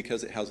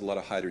because it has a lot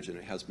of hydrogen.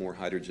 It has more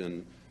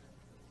hydrogen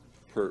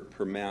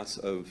per mass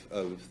of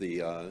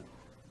the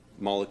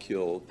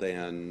molecule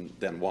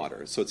than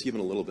water. So it's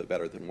even a little bit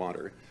better than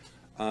water.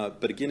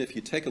 But again, if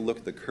you take a look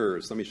at the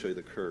curves, let me show you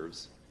the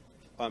curves.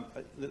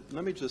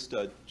 Let me just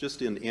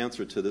in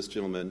answer to this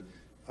gentleman,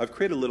 I've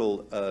created a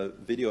little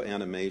video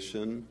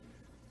animation.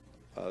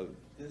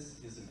 This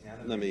is an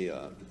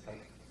animation.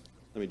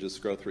 Let me just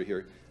scroll through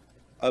here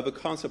of a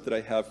concept that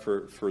I have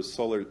for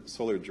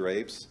solar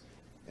drapes,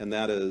 and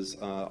that is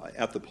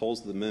at the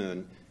poles of the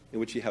moon. in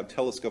which you have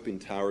telescoping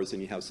towers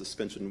and you have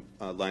suspension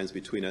lines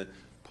between it,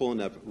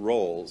 pulling up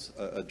rolls,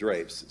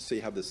 drapes. So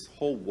you have this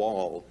whole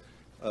wall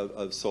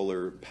of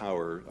solar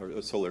power,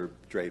 or solar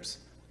drapes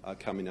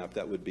coming up.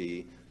 That would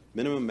be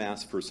minimum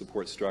mass for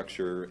support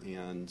structure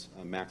and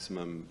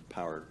maximum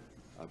power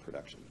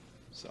production.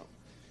 So,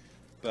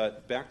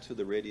 but back to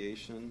the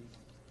radiation.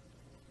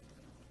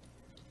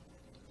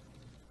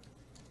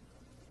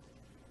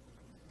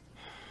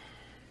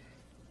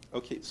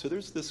 Okay, so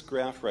there's this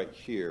graph right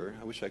here.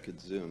 I wish I could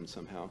zoom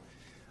somehow.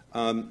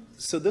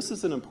 So this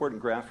is an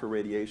important graph for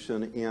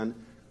radiation, and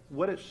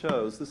what it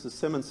shows, this is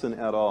Simonson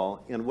et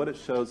al., and what it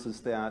shows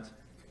is that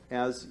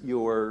as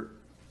your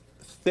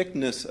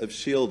thickness of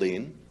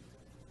shielding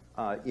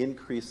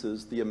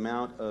increases, the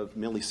amount of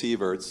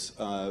millisieverts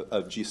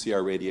of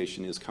GCR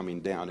radiation is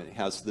coming down, and it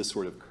has this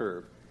sort of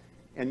curve.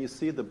 And you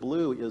see the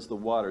blue is the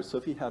water. So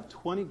if you have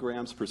 20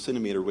 grams per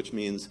centimeter, which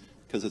means,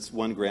 because it's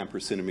 1 gram per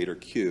centimeter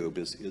cube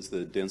is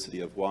the density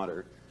of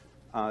water,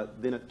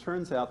 then it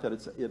turns out that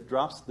it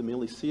drops the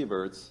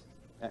millisieverts,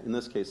 in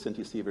this case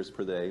centisieverts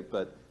per day,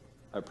 but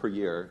per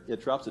year,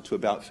 it drops it to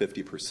about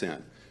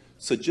 50%.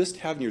 So just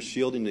having your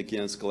shielding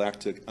against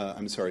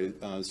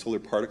solar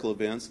particle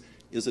events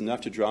is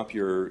enough to drop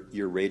your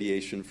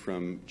radiation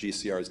from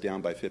GCRs down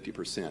by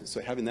 50%.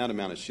 So having that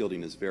amount of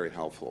shielding is very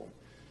helpful.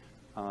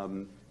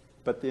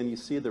 But then you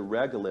see the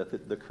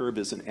regolith, the curve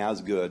isn't as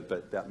good,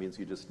 but that means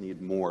you just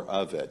need more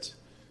of it,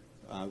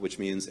 which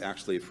means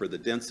actually for the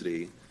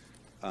density,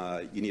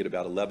 you need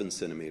about 11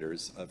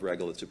 centimeters of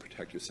regolith to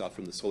protect yourself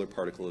from the solar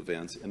particle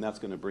events, and that's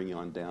going to bring you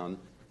on down.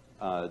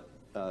 Well,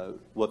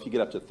 if you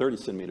get up to 30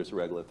 centimeters of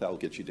regolith, that will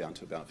get you down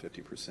to about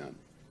 50%.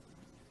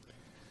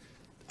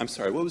 I'm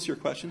sorry, what was your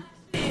question?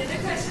 The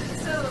question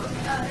was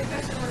about the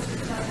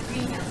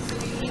greenhouse. So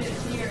we need it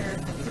here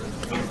to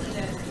cancel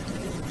the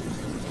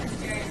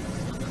transparent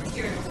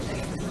material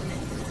thing.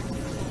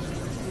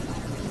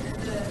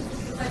 The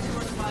question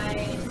was why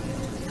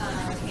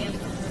and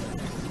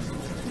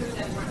who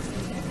that works in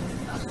there.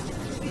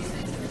 Space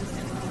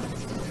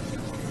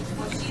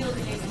what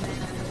shielding and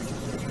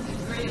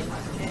great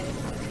part of it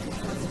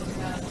was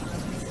about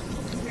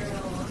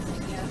material,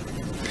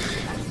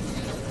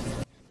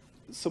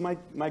 So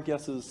my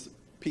guess is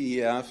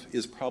PEF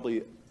is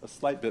probably a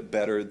slight bit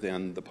better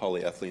than the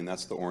polyethylene.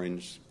 That's the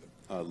orange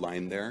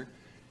line there.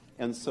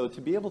 And so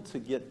to be able to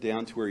get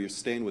down to where you're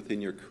staying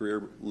within your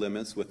career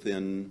limits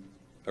within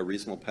a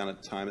reasonable amount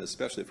of time,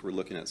 especially if we're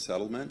looking at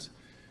settlement,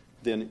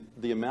 then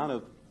the amount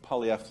of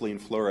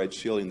polyethylene fluoride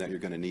shielding that you're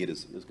going to need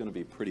is going to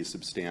be pretty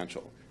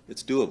substantial.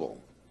 It's doable.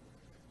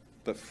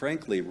 But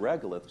frankly,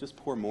 regolith, just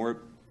push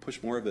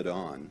more of it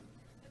on.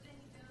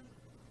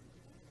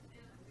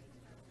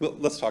 Well,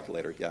 let's talk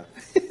later, yeah.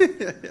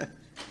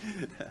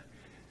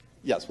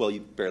 Yes, well,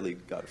 you barely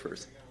got it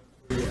first.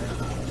 For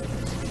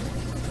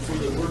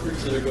the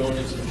workers that are going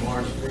into the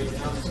Mars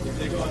greenhouse, if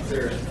they go out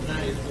there at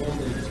night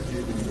only to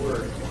do the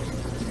work,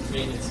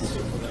 maintenance and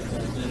stuff like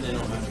that, then they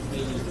don't have to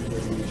clean the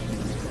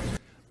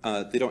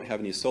radiation. They don't have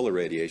any solar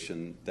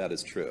radiation, that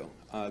is true.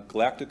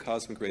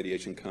 Galactocosmic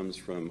radiation comes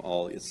from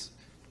it's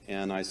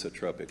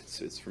anisotropic,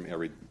 it's from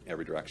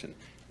every direction.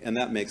 And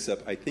that makes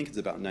up, I think it's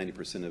about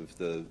 90% of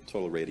the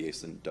total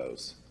radiation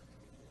dose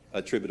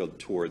attributed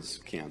towards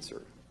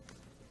cancer.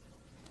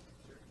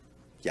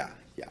 Yeah.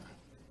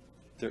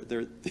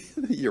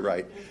 You're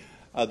right.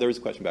 There's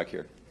a question back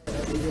here.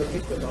 What's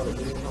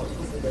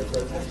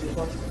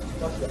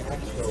the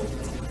actual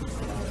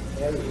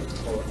area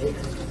or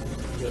acres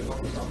you're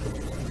talking about?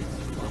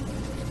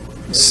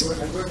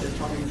 And versus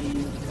how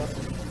many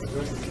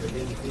versus the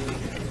big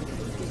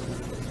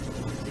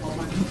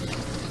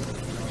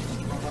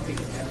how big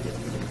is area?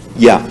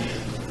 Yeah.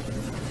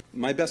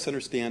 My best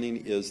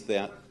understanding is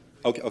that,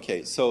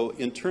 okay, so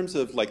in terms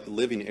of like the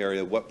living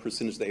area, what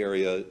percentage of the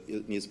area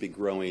needs to be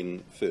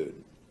growing food?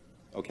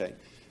 Okay.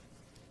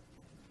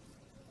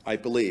 I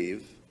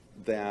believe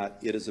that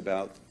it is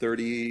about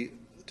 30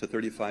 to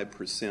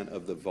 35%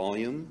 of the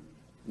volume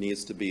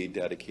needs to be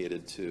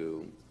dedicated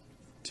to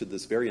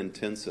this very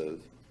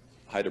intensive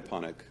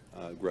hydroponic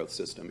growth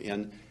system.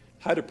 And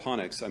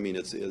hydroponics, I mean,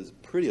 it's a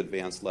pretty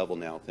advanced level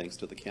now thanks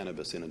to the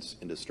cannabis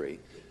industry.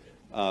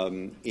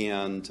 And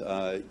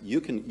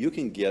you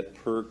can get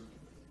per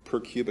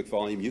cubic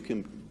volume, you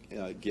can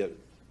get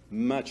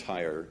much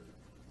higher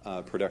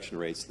production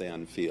rates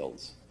than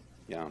fields.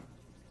 Yeah.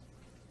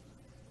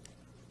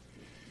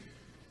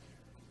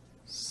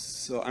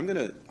 So I'm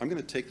gonna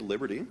take the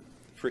liberty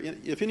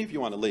if any of you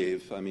want to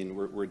leave. I mean,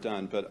 we're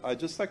done. But I'd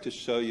just like to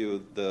show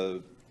you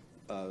the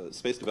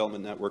Space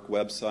Development Network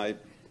website.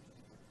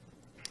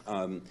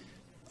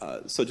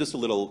 So just a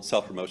little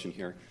self-promotion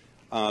here.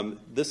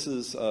 This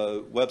is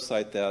a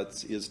website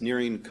that is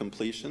nearing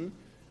completion,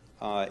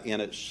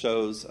 and it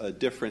shows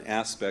different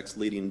aspects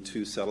leading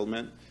to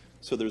settlement.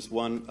 So there's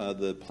one,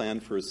 the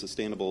plan for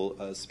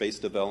sustainable space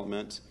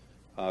development,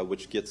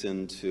 which gets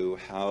into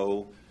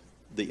how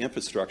the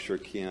infrastructure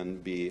can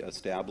be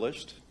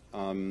established.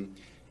 And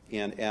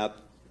at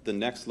the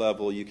next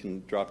level, you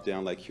can drop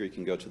down, like here, you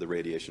can go to the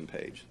radiation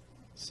page.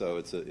 So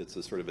it's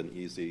a sort of an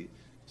easy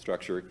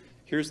structure.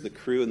 Here's the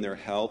crew and their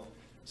health.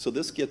 So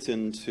this gets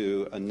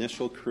into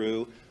initial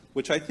crew,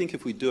 which I think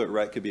if we do it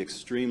right could be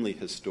extremely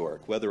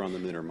historic, whether on the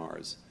moon or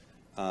Mars.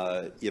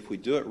 If we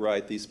do it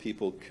right, these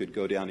people could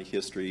go down in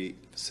history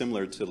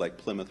similar to like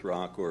Plymouth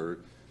Rock or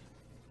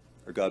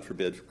God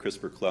forbid,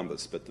 Christopher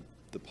Columbus, but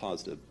the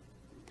positive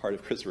part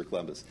of Christopher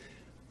Columbus.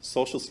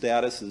 Social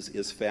status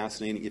is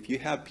fascinating. If you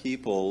have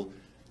people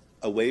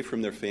away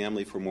from their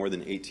family for more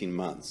than 18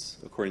 months,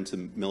 according to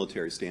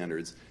military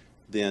standards,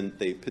 then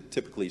they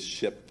typically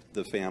ship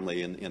the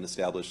family and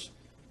establish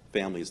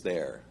families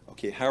there.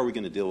 Okay, how are we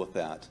going to deal with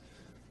that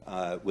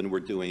when we're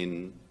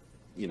doing,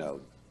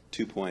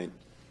 2.6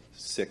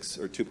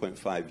 or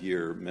 2.5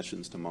 year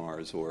missions to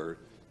Mars, or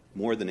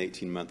more than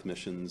 18-month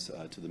missions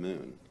to the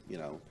moon?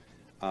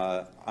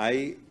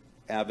 I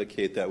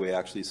advocate that we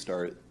actually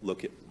start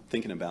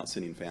thinking about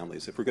sending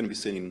families. If we're going to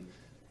be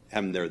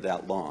having there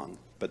that long,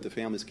 but the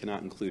families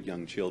cannot include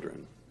young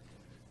children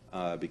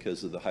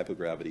because of the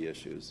hypogravity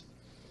issues.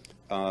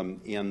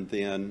 And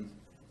then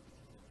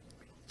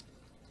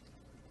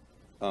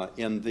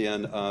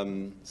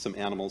some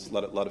animals, a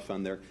lot of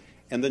fun there.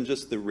 And then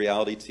just the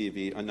reality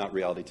TV, not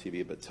reality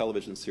TV, but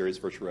television series,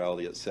 virtual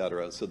reality, et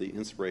cetera. So the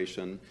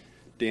inspiration,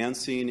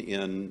 dancing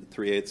in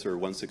 3/8 or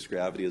 1/6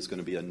 gravity is going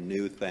to be a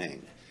new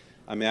thing.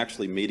 I'm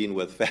actually meeting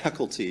with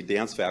faculty,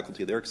 dance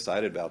faculty, they're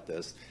excited about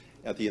this,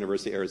 at the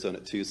University of Arizona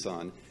at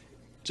Tucson.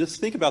 Just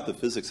think about the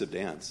physics of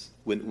dance.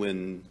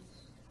 When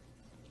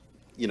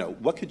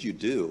what could you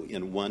do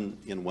in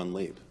one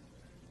leap?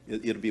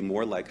 It'll be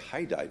more like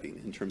high diving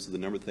in terms of the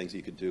number of things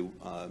you could do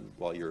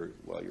while you're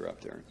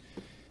up there.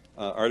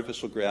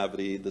 Artificial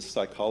gravity, the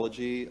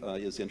psychology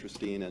is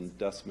interesting, and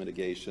dust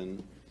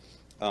mitigation.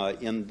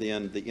 And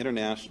then the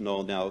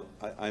international, now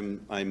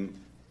I'm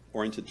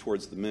oriented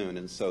towards the moon,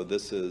 and so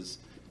this is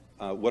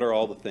what are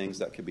all the things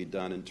that could be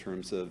done in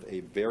terms of a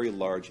very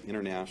large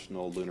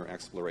international lunar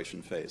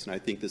exploration phase. And I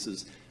think this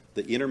is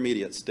the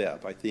intermediate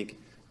step. I think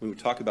when we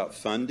talk about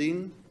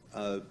funding,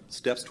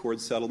 steps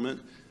towards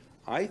settlement,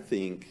 I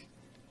think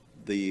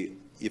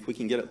if we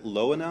can get it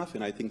low enough,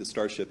 and I think the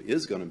Starship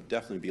is going to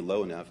definitely be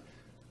low enough,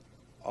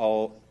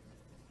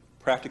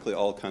 practically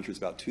all countries,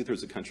 about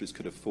 2/3 of countries,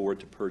 could afford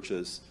to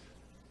purchase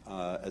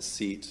a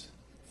seat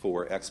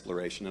for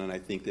exploration. And I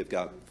think they've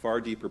got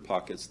far deeper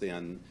pockets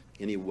than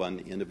any one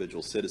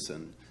individual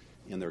citizen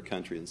in their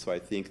country. And so I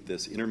think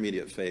this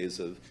intermediate phase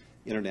of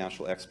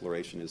international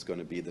exploration is going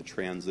to be the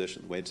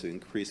transition, way to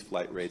increase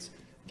flight rates,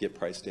 get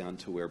price down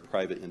to where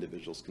private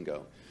individuals can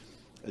go.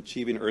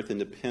 Achieving Earth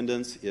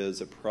independence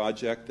is a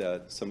project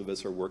that some of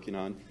us are working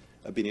on,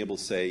 of being able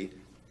to say,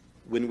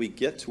 when we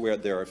get to where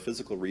there are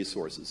physical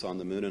resources on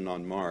the moon and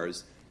on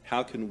Mars,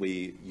 how can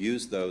we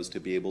use those to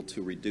be able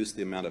to reduce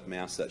the amount of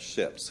mass that's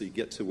shipped? So you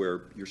get to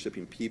where you're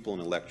shipping people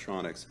and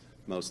electronics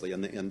mostly,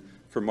 and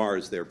for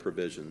Mars, there are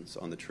provisions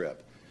on the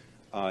trip.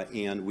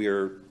 And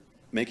we're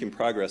making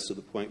progress to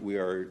the point we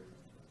are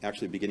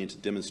actually beginning to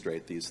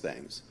demonstrate these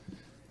things.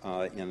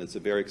 And it's a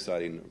very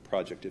exciting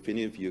project. If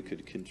any of you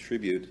could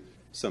contribute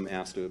some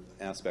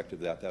aspect of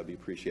that, that would be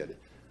appreciated.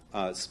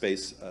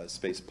 Space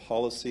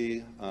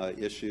policy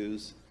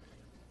issues.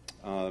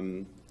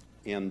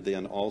 And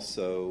then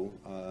also,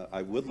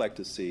 I would like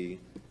to see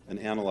an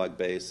analog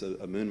base,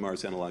 a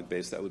Moon-Mars analog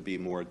base that would be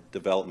more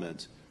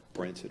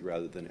development-oriented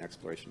rather than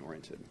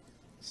exploration-oriented.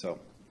 So,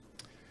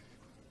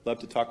 love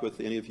to talk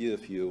with any of you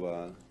if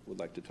you would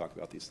like to talk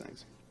about these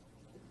things.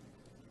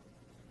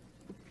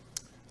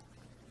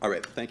 All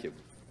right, thank you.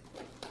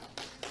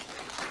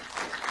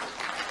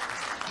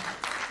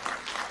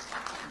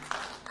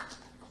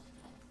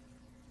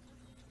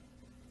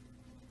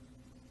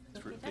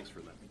 Thanks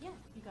for that. Yeah,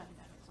 you got it.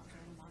 It's not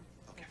very long.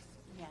 Okay.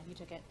 Yeah, you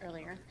took it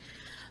earlier.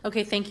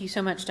 Okay, thank you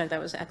so much, Doug. That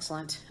was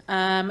excellent.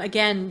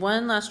 Again,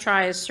 one last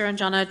try. Is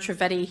Suranjana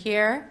Trivedi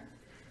here?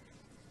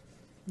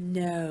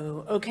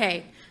 No.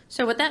 Okay.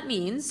 So what that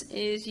means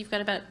is you've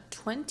got about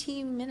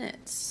 20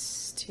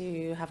 minutes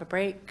to have a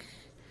break.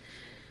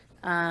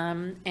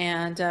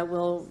 And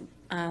we'll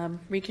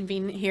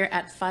reconvene here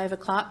at 5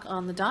 o'clock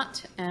on the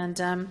dot.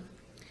 And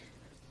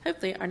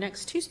hopefully our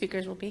next two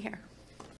speakers will be here.